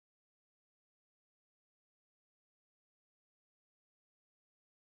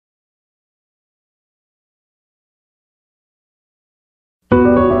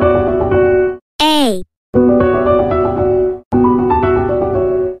A.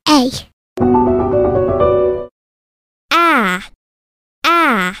 A.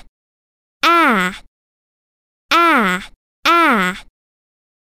 A. A. A. A.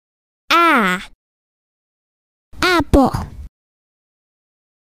 A. Apple.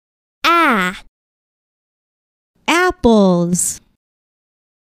 A. Apples.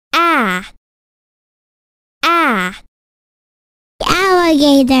 A. A.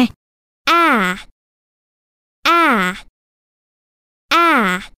 Alligator. A. A.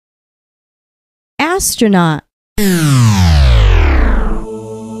 A. Astronaut. A.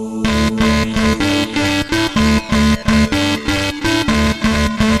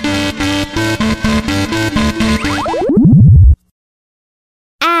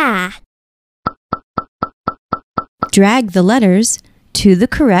 Drag the letters to the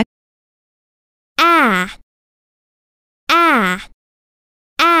correct. A. A.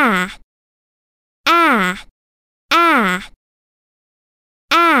 A. A. A.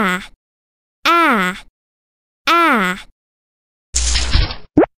 A. A. A.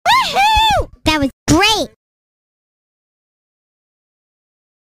 Woohoo! That was great!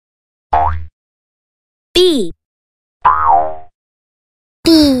 B.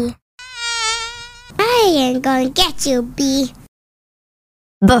 B. I ain't gonna get you, B.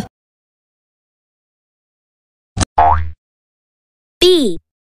 B. B.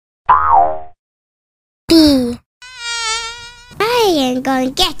 B. I ain't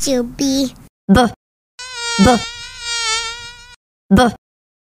gonna get you, B. B. B. B.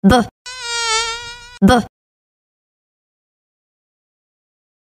 B. B.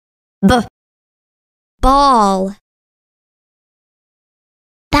 B. Ball.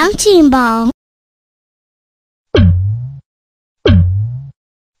 Bouncing ball.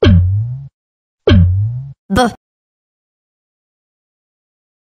 B.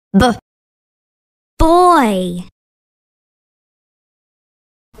 B. Boy.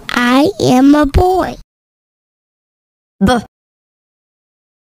 I am a boy. B.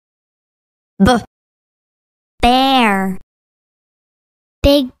 B. Bear.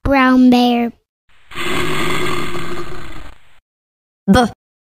 Big brown bear. B.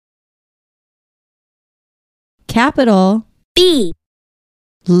 Capital. B.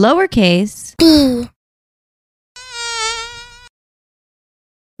 Lowercase. B.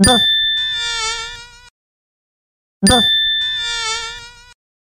 B. B.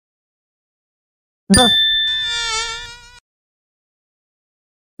 B.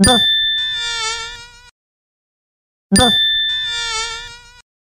 B. B.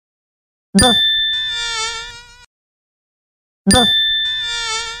 B. B.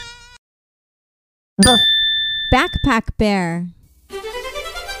 B. Backpack bear.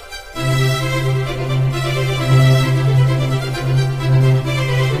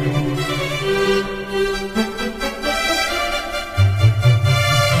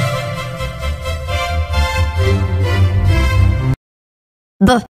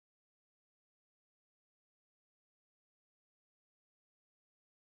 B.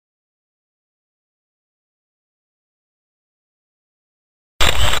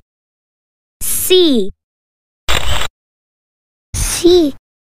 C. C.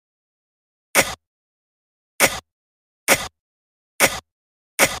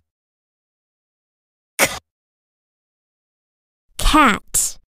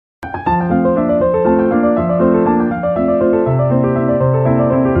 Cat.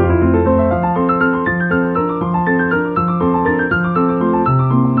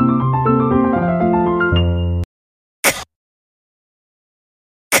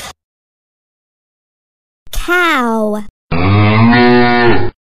 Cow.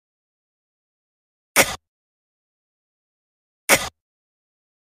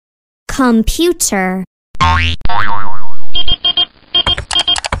 Computer.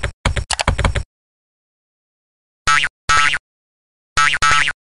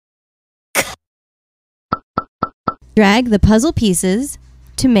 Drag the puzzle pieces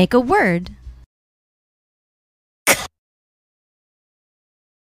to make a word.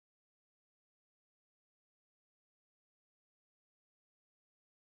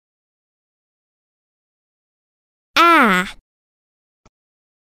 A.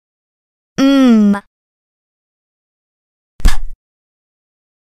 A.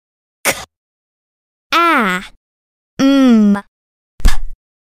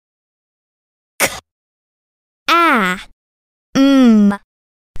 A.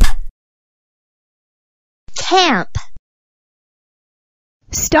 Camp.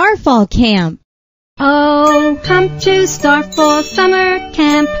 Starfall camp. Oh, come to Starfall Summer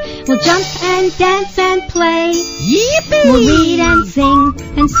Camp. We'll jump and dance and play. Yippee! We'll read and sing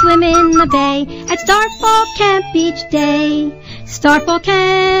and swim in the bay at Starfall Camp each day. Starfall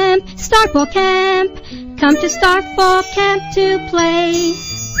Camp, Starfall Camp. Come to Starfall Camp to play.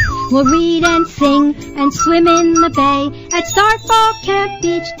 We'll read and sing and swim in the bay at Starfall Camp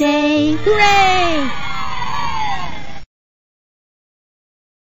each day. Hooray!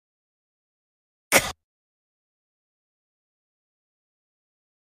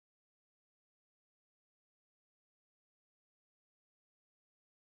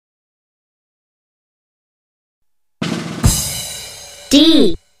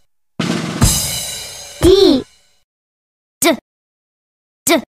 D D D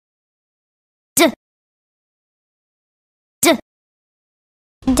D D D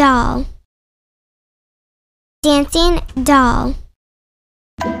Doll. Dancing doll.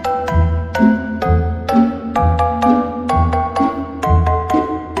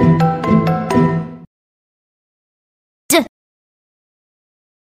 D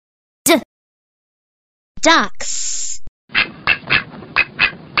D Ducks.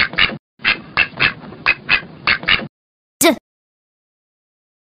 D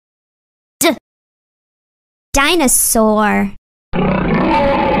D Dinosaur.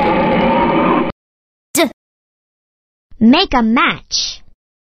 D Make a match.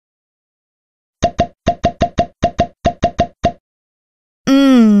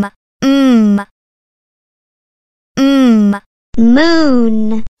 mm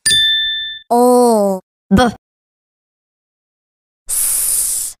Moon. O B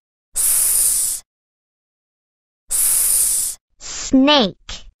Snake.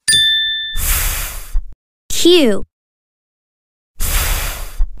 Q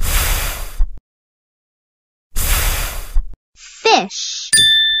Fish.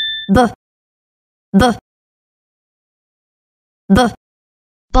 B B B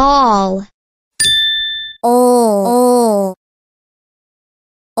Ball. O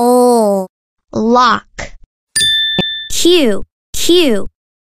Lock. Q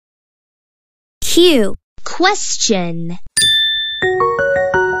Question.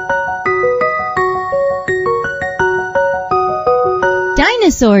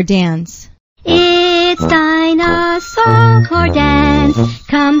 Dinosaur dance. It's dinosaur dance.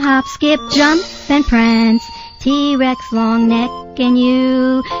 Come hop, skip, jump, and prance. T-Rex long neck and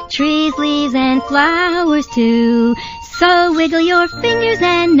you. Trees, leaves, and flowers too. So wiggle your fingers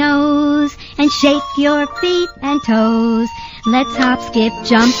and nose. And shake your feet and toes. Let's hop, skip,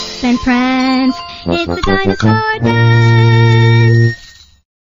 jump, and prance. It's a dinosaur dance.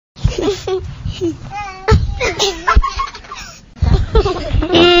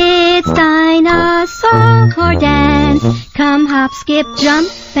 It's dinosaur dance. Come hop, skip, jump,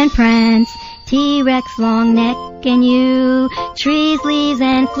 and prance. T-Rex long neck and you. Trees, leaves,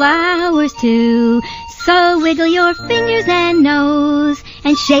 and flowers too. So wiggle your fingers and nose.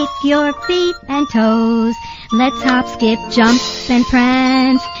 And shake your feet and toes. Let's hop, skip, jump, and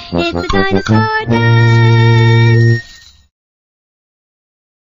prance. It's a dinosaur dance.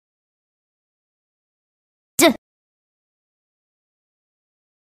 D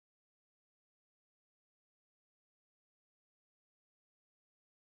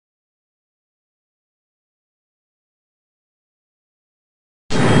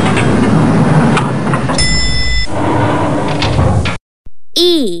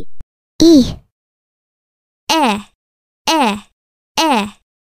E E.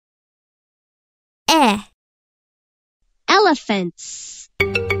 Elephants.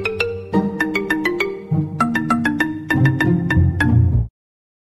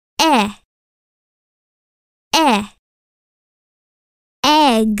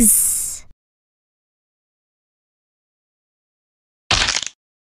 Eggs.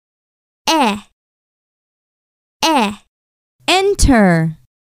 Enter.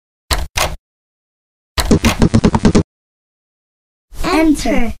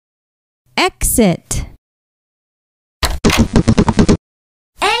 Enter. Exit.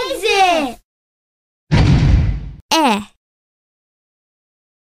 Exit.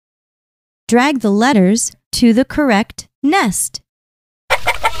 Drag the letters to the correct nest.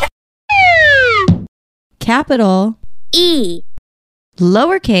 Capital E.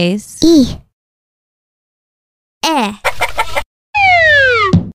 Lowercase E.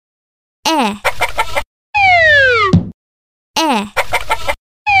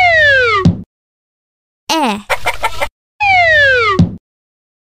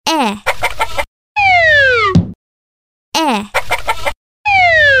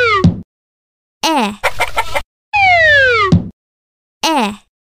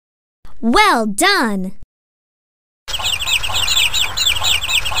 Well done!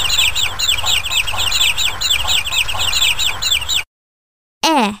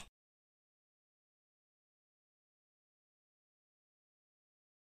 E.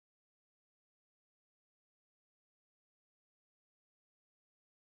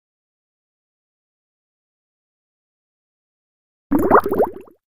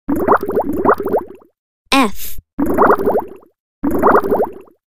 F.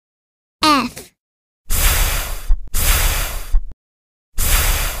 F.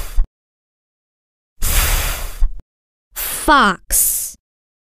 Fox.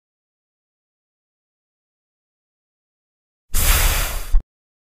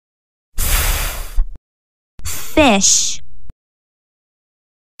 Fish.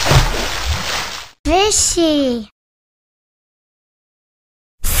 Fishy.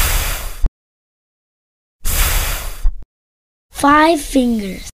 Five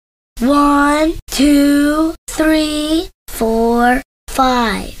fingers. 1, 2, 3, 4,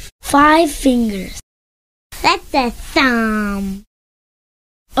 5. 5 fingers. That's a thumb.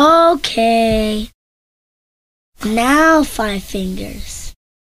 Okay. Now 5 fingers.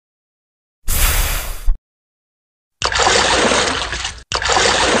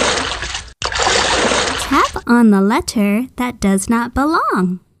 Tap on the letter that does not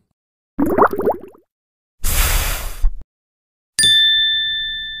belong.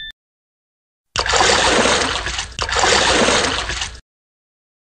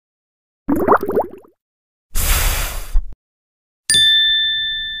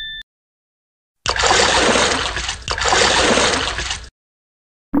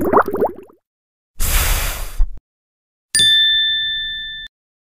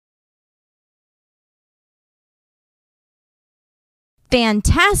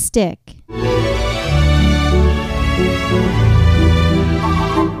 Fantastic!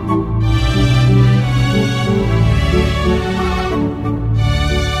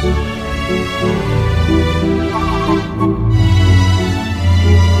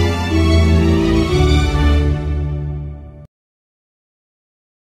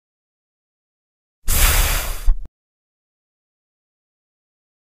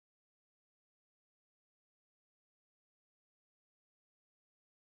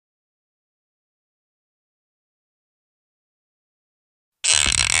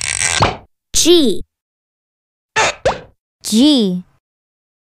 G. G.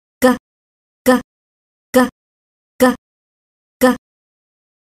 G, G, G, G, G,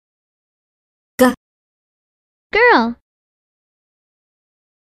 G. Girl.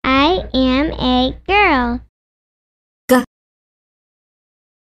 I am a girl. G,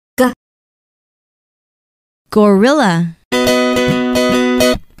 G. Gorilla.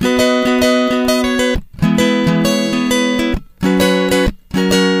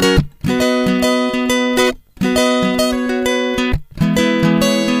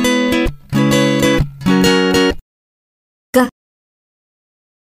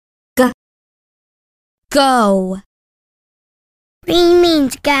 Go. Green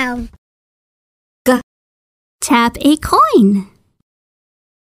means go. G. Tap a coin.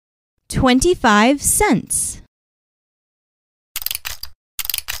 25 cents.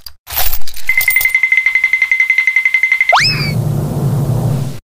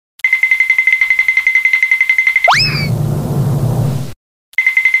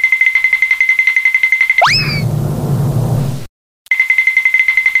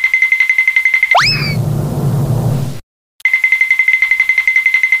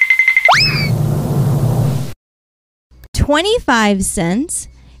 $25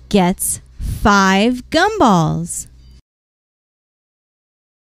 gets 5 gumballs.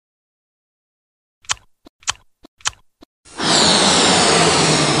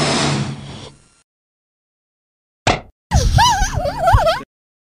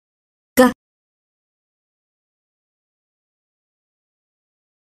 G.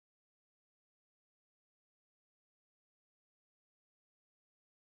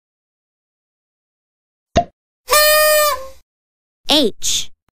 H.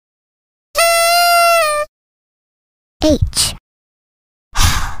 H.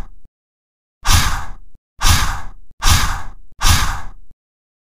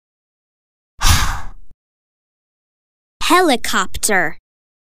 Helicopter.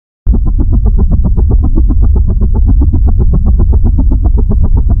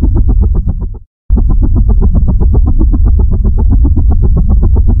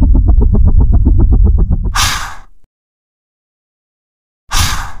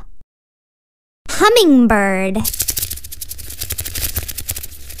 Hummingbird.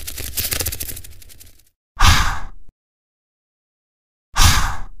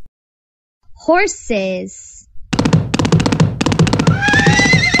 Horses.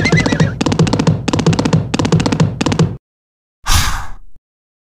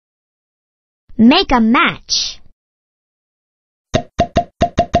 Make a match.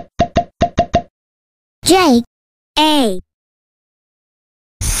 J, A.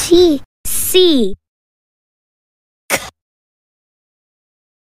 C, C.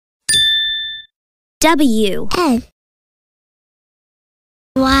 W. N,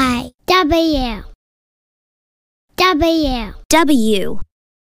 Y, W, W, W.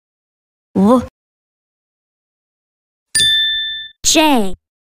 W, J.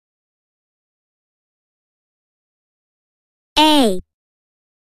 A.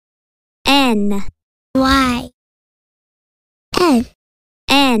 N. Y, N,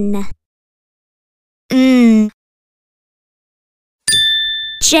 N. N.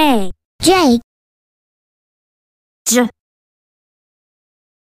 J. J, J,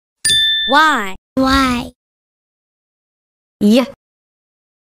 Y. Y, Y,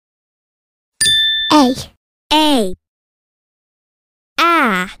 A, A.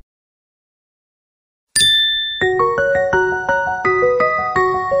 A.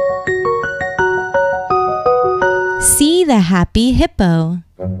 See the happy hippo.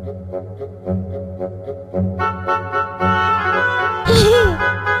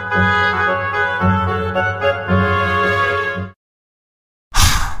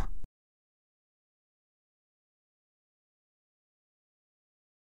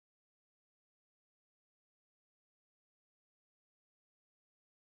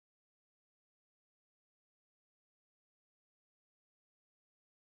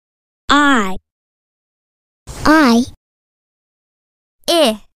 I. I,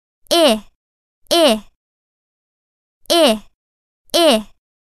 I. I. I. I. I.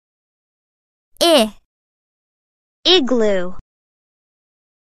 I. Igloo.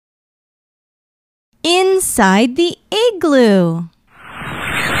 Inside the igloo.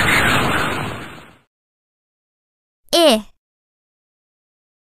 I.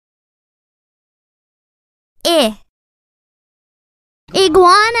 I.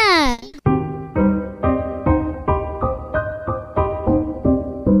 iguana.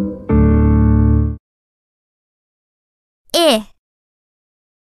 I.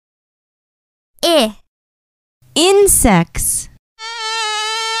 I. Insects.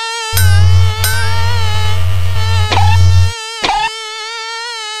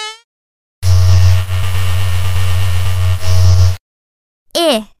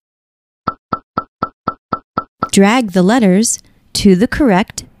 I. Drag the letters to the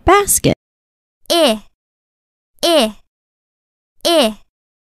correct basket. I. I. I.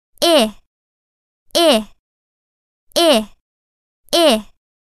 I. I. I. I.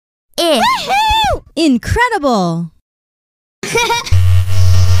 I. Incredible!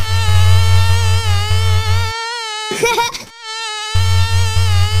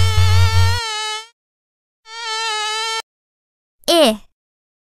 I.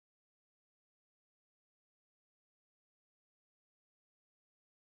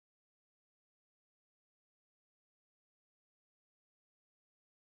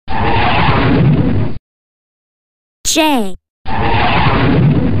 J.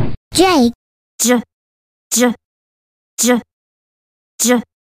 J, J, J, J, J,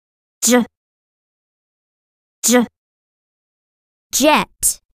 J, J,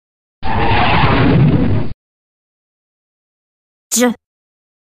 Jet. J,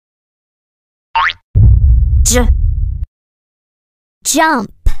 J,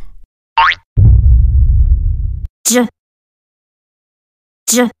 Jump. J,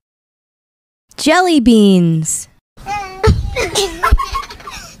 J, Jelly beans.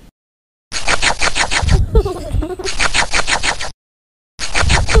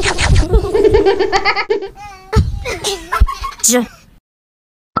 J,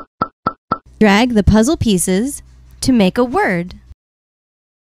 Drag the puzzle pieces to make a word.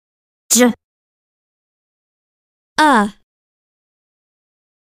 J,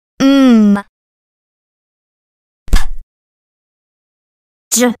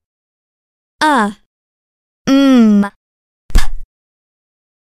 J,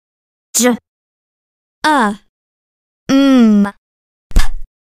 J,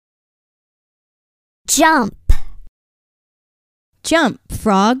 Jump. Jump,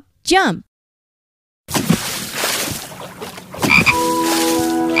 frog, jump.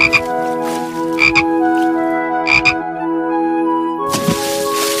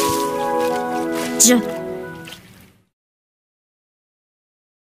 J,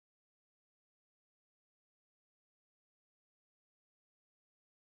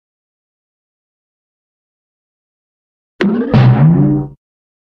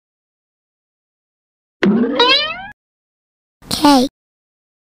 K.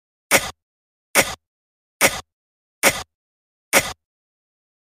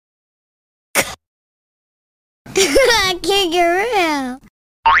 Kangaroo.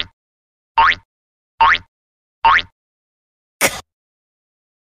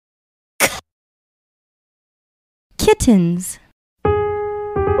 Kittens.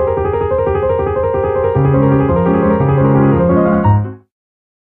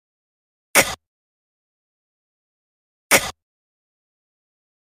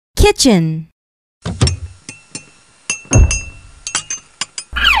 Kitchen.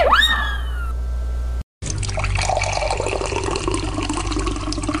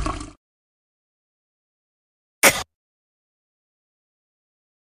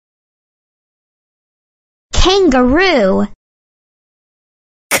 Kangaroo.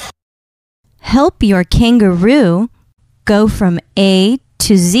 Help your kangaroo go from A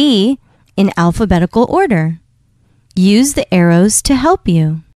to Z in alphabetical order. Use the arrows to help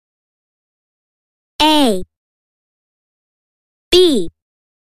you. A, B,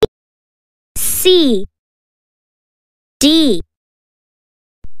 C, D,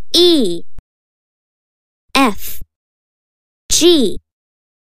 E, F, G,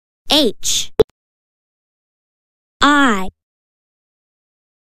 H, I,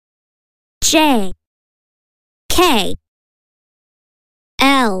 J, K,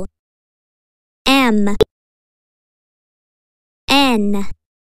 L, M, N,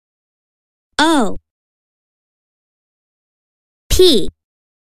 O, P,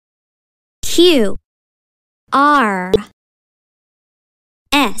 Q, R,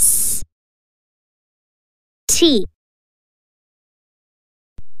 S, T,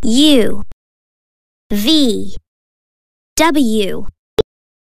 U, V, W,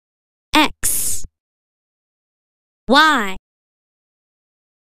 X, Y,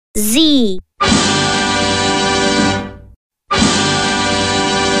 Z.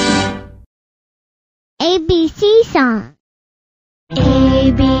 ABC song.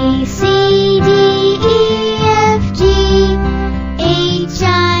 A, B, C, D, E, F, G, H,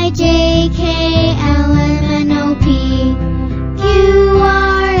 I, J, K, L, M, N, O, P, Q,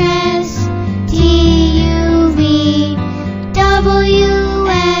 R, S, T, U, V, W,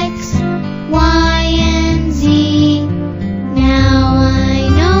 X, Y, and Z. Now I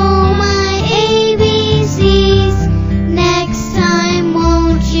know my ABCs. Next time,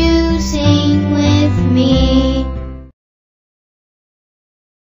 won't you sing with me?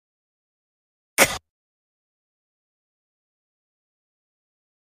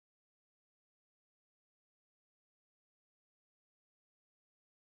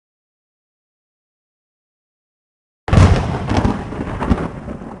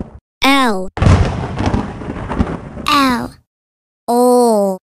 L, L.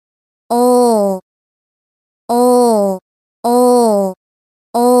 O, O, O, O,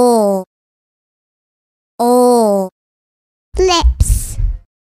 O, O. Lips.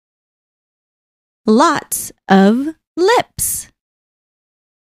 Lots of lips.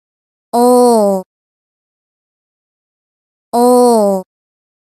 O, O,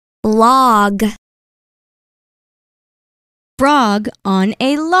 log. Frog on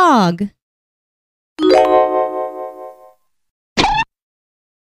a log.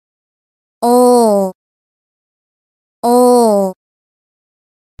 O, O,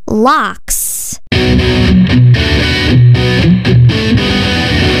 locks.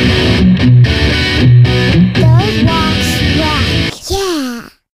 Those walks rock. Yeah.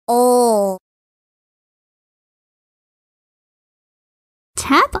 O.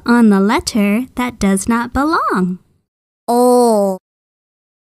 Tap on the letter that does not belong. O.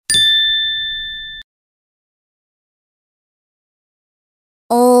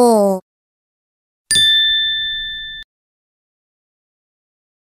 O.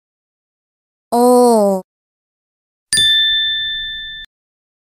 O.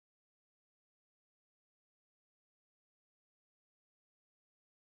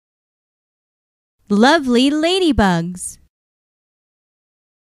 Lovely ladybugs.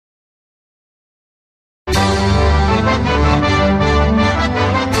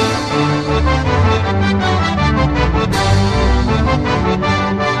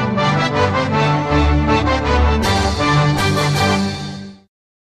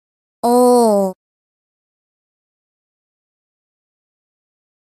 O.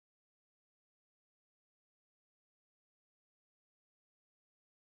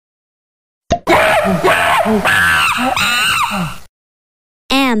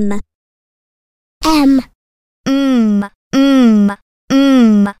 M. M.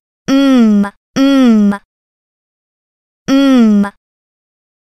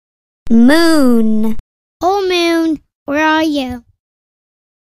 Moon. Oh, moon. Where are you?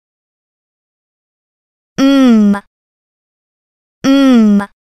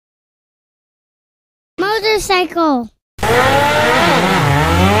 Motorcycle.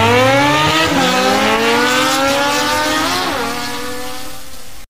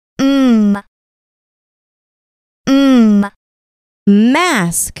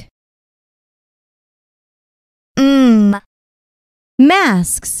 Mask.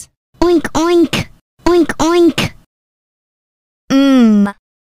 Masks. Oink, oink. Oink, oink.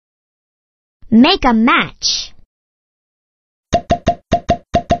 Make a match.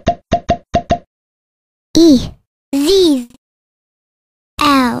 Z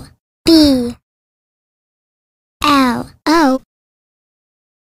L B L O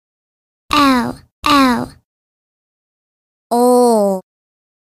L L O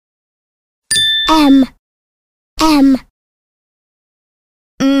M M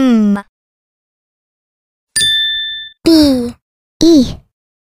B E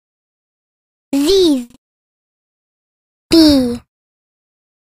Z B B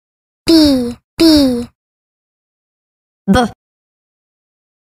B B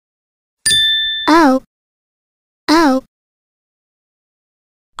O O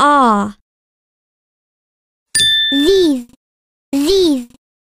A Z Z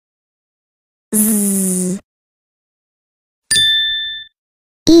Z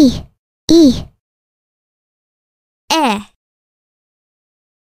E E E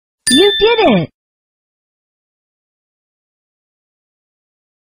You did it!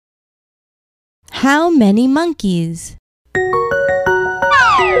 How many monkeys?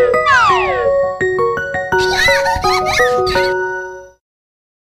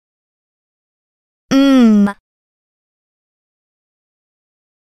 N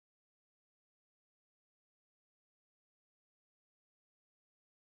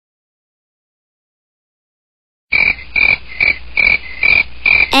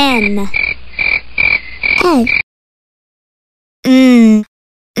N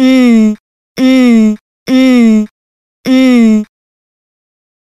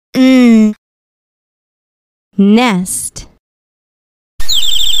Nest.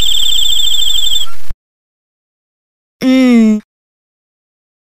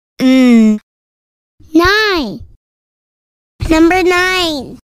 Nine. Number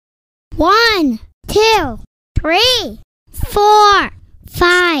 9. 1, 2, 3, 4,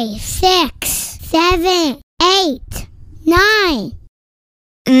 5, 6, 7, 8, 9.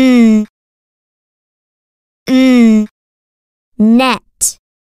 Net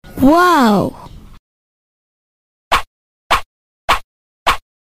Whoa.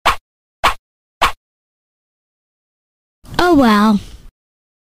 Oh well.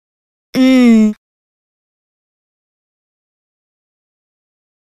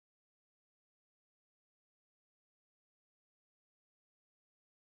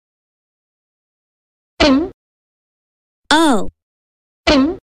 O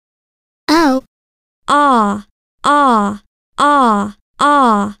Oh. A A A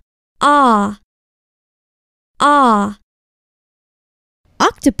A A A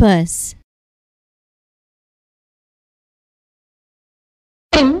Octopus.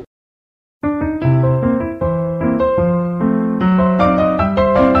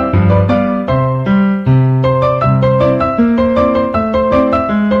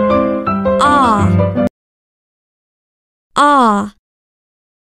 A A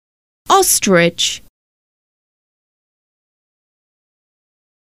Ostrich.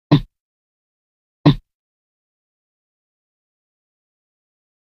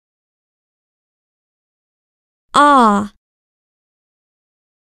 A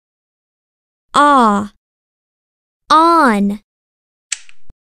A On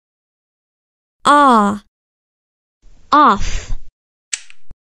A Off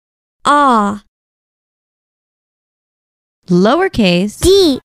A Lowercase.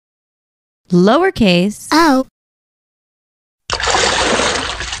 D. Lowercase. O.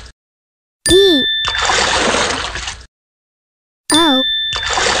 D. O.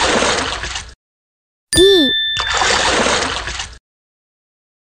 D.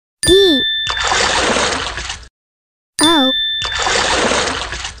 D. O.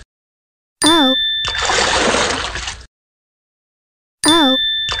 O. O.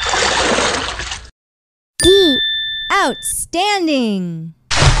 D. Outstanding!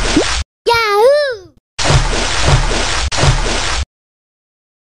 Yahoo!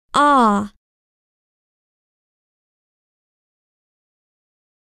 A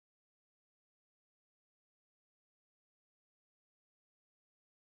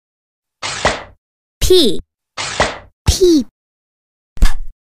P P.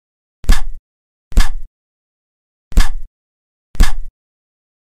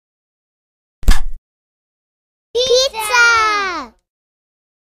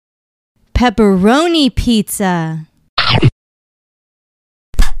 Pepperoni pizza.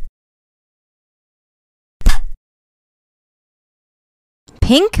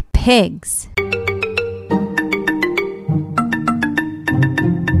 Pink pigs.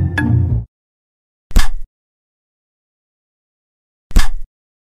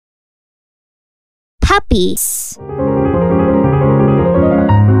 Puppies.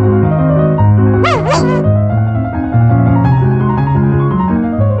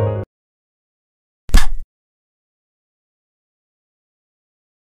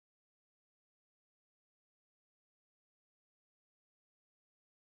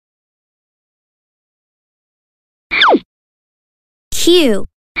 Q.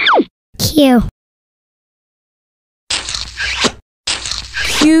 Q.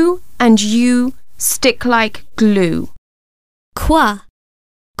 Q and U stick like glue. Qua.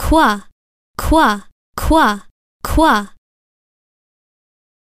 Qua. Qua. Qua. Qua.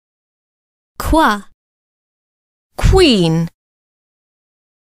 Qua. Queen.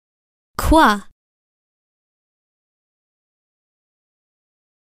 Qua.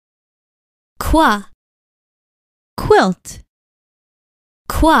 Qua. Quilt.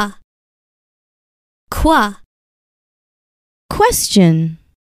 Qua. Qua. Question.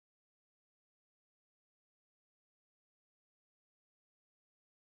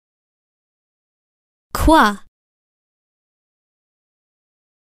 Qua.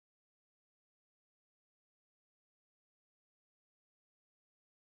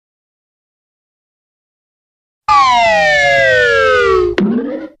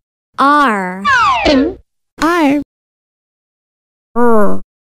 R. R.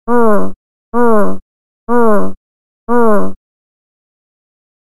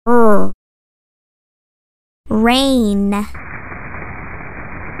 Rain.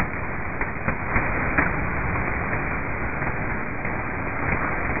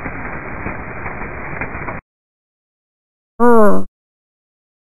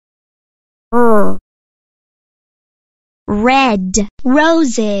 Red.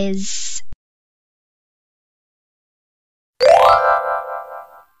 Roses.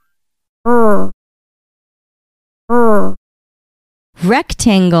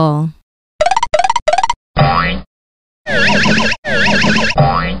 Rectangle.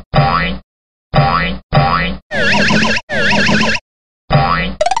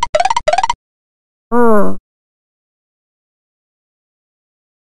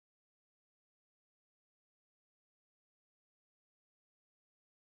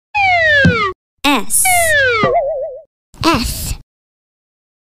 S. S.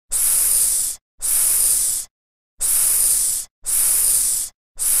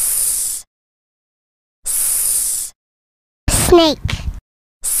 Snake.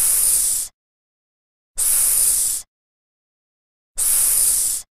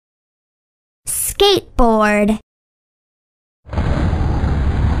 Skateboard.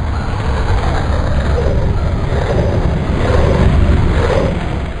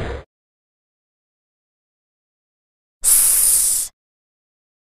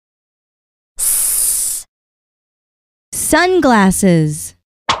 Sunglasses.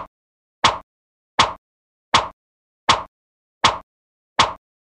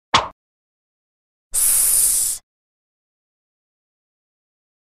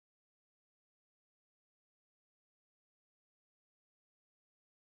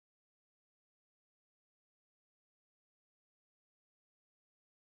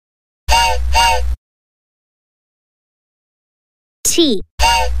 T.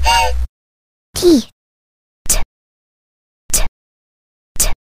 T.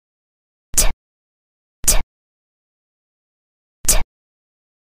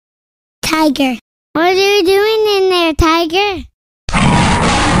 Tiger. What are you doing in there, Tiger?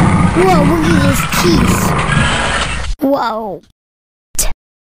 Whoa, look at his teeth. Whoa.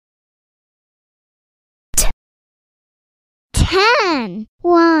 10.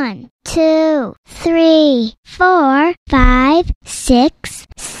 1, 2, 3, 4, 5, 6,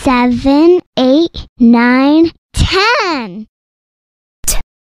 7, 8, 9, 10.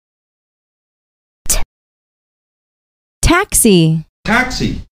 Taxi.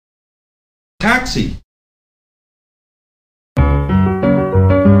 Taxi. Taxi.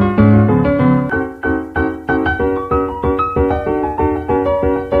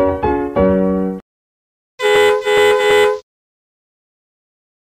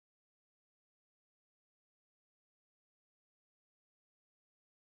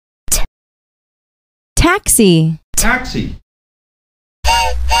 Taxi. Taxi.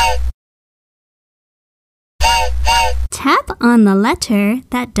 Tap on the letter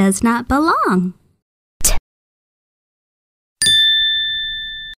that does not belong.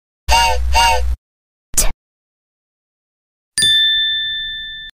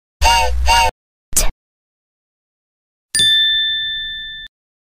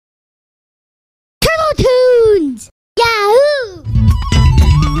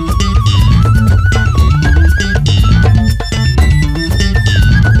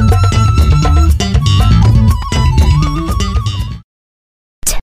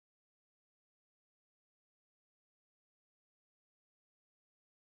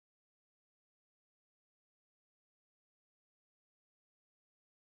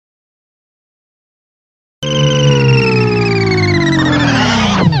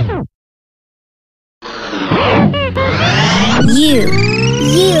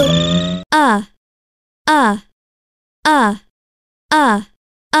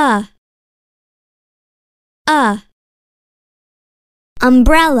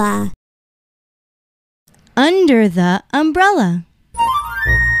 Umbrella. Under the umbrella.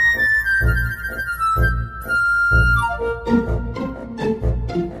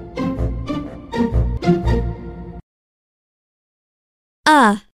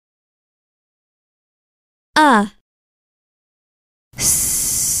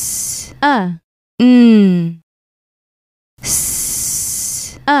 S, S,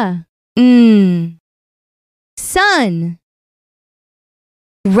 sun.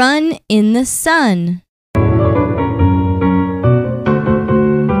 Run in the sun.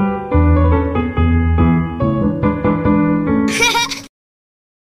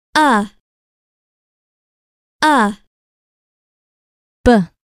 B,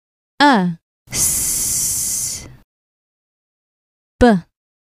 S, B,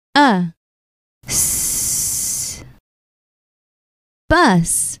 S,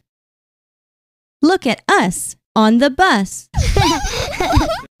 bus. Look at us on the bus.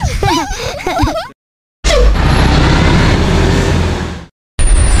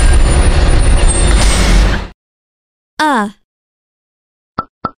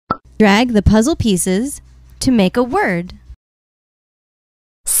 Drag the puzzle pieces to make a word.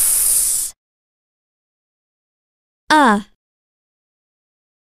 S, S,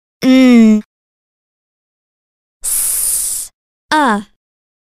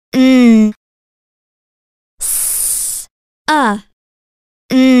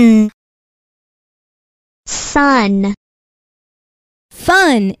 sun.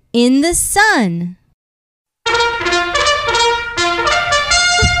 Fun in the sun.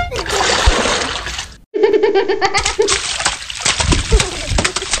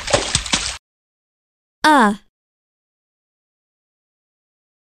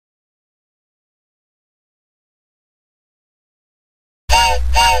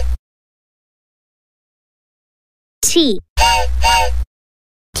 T.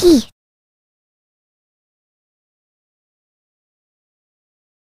 T.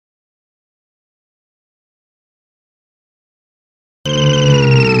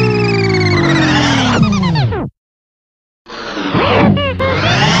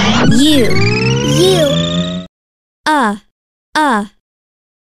 U. U.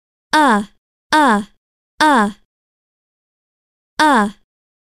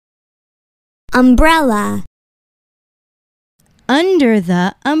 Umbrella. Under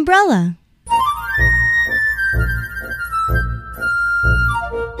the umbrella.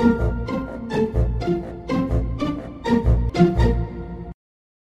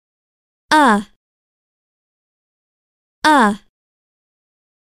 S,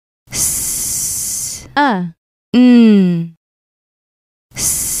 S,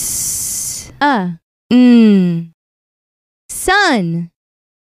 sun.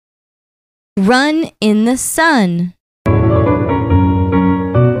 Run in the sun.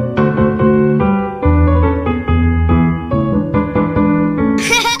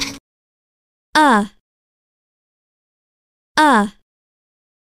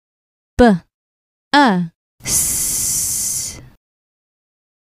 B, S,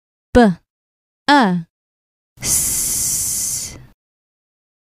 B, S,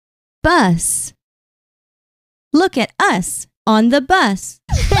 bus. Look at us on the bus.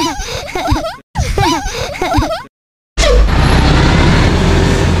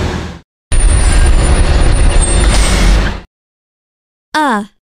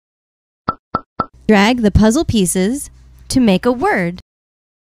 Drag the puzzle pieces to make a word.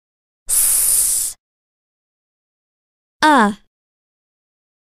 S, S,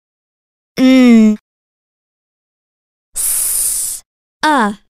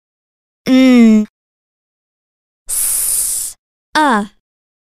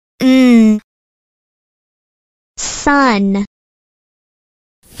 sun.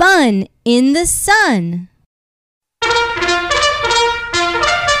 Fun in the sun.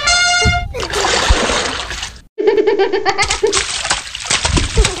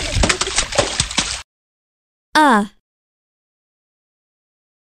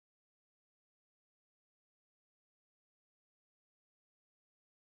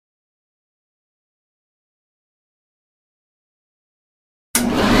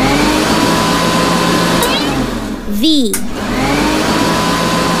 V.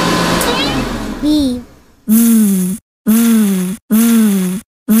 V.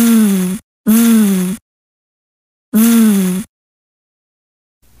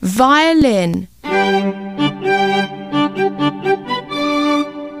 Violin.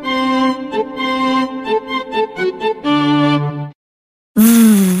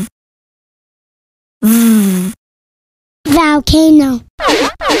 volcano.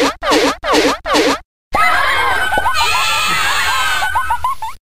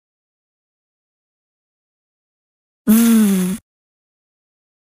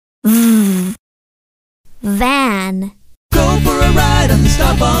 Van. Go for a ride on the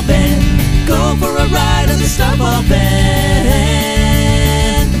starfall van. Go for a ride on the starfall van.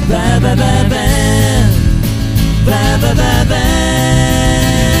 Van, van, van, van. Van, van, van, van.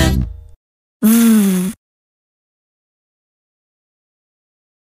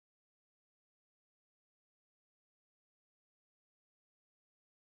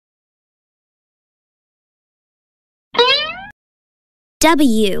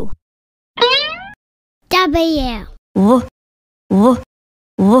 W. W. W, w,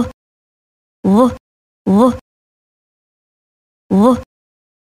 w, w, w, w.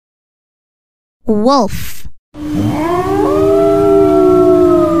 Wolf.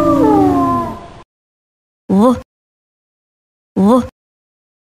 W, w.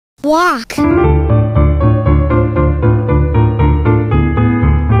 Walk.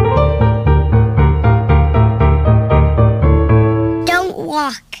 Don't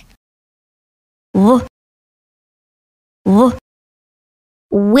walk. W, w.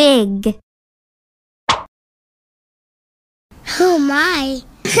 Wig. Oh my.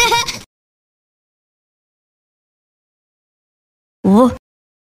 W,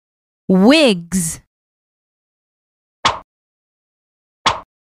 wigs.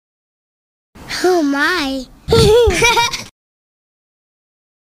 Oh my.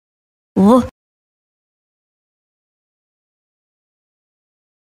 W,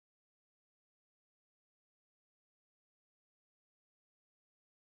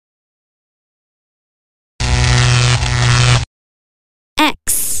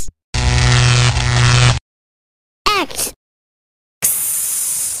 X. X.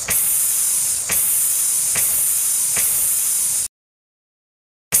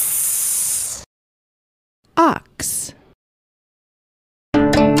 Ox.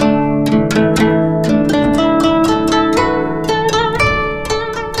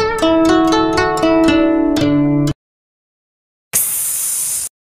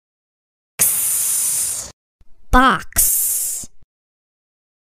 Box.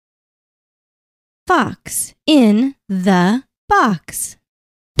 fox in the box.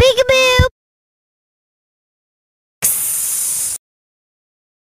 Peekaboo.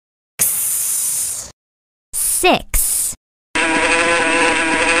 Six.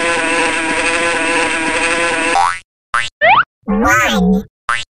 One,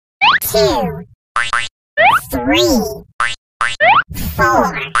 two, three,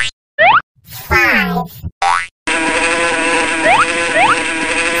 4, 5, 6.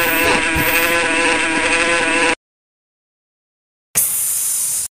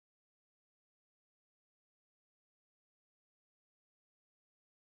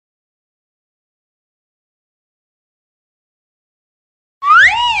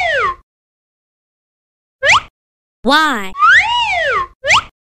 Y.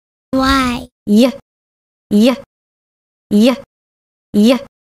 Y. Y, y, y, y,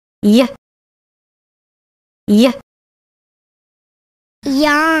 y, y.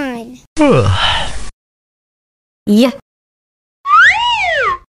 Yawn. Y,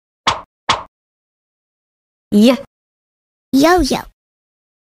 y. Yo-yo.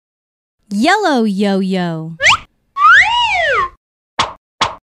 Yellow yo-yo.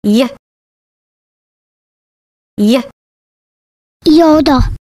 Y, y.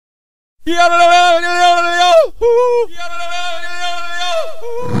 Yoda.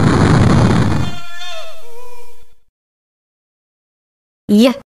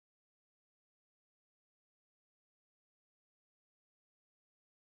 Y,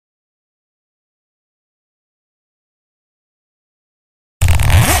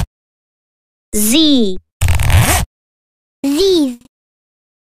 Z. Z. Z.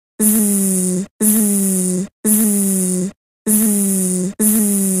 Z. Z. Z. Z.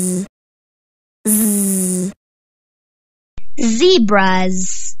 Z.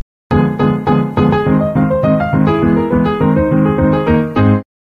 Zebras.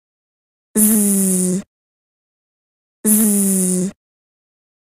 Z. Z.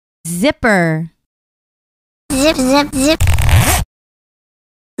 zipper. Zip, zip, zip.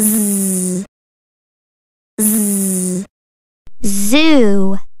 Z. Z.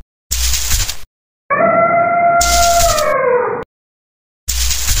 Zoo.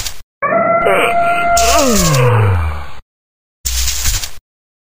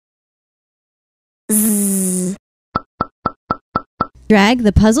 Z. Drag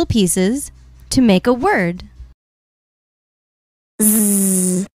the puzzle pieces to make a word.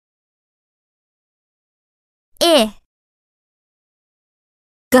 Z. I.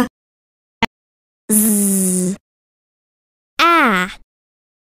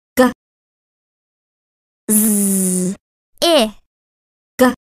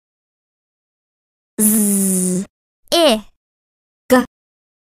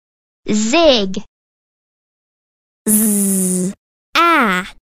 Zig. Z. A.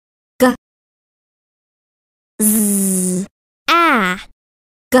 G. Z. A.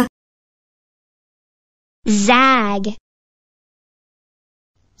 G. Zag.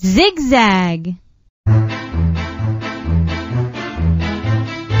 Zigzag.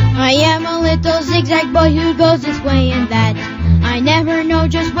 I am a little zigzag boy who goes this way and that. I never know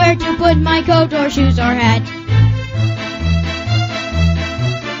just where to put my coat or shoes or hat.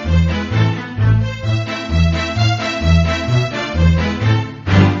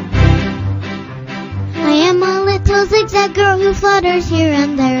 I am a little zigzag girl who flutters here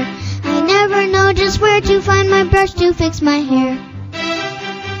and there. I never know just where to find my brush to fix my hair.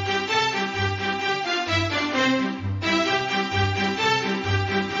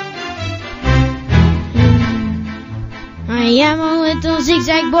 I am a little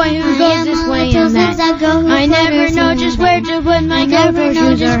zigzag boy who goes this way and that. I never know just where to put my coat or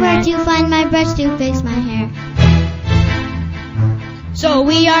shoes or hat. To find my brush to fix my hair. So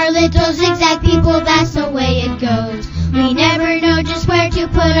we are little zigzag people, that's the way it goes. We never know just where to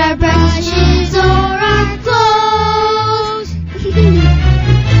put our brushes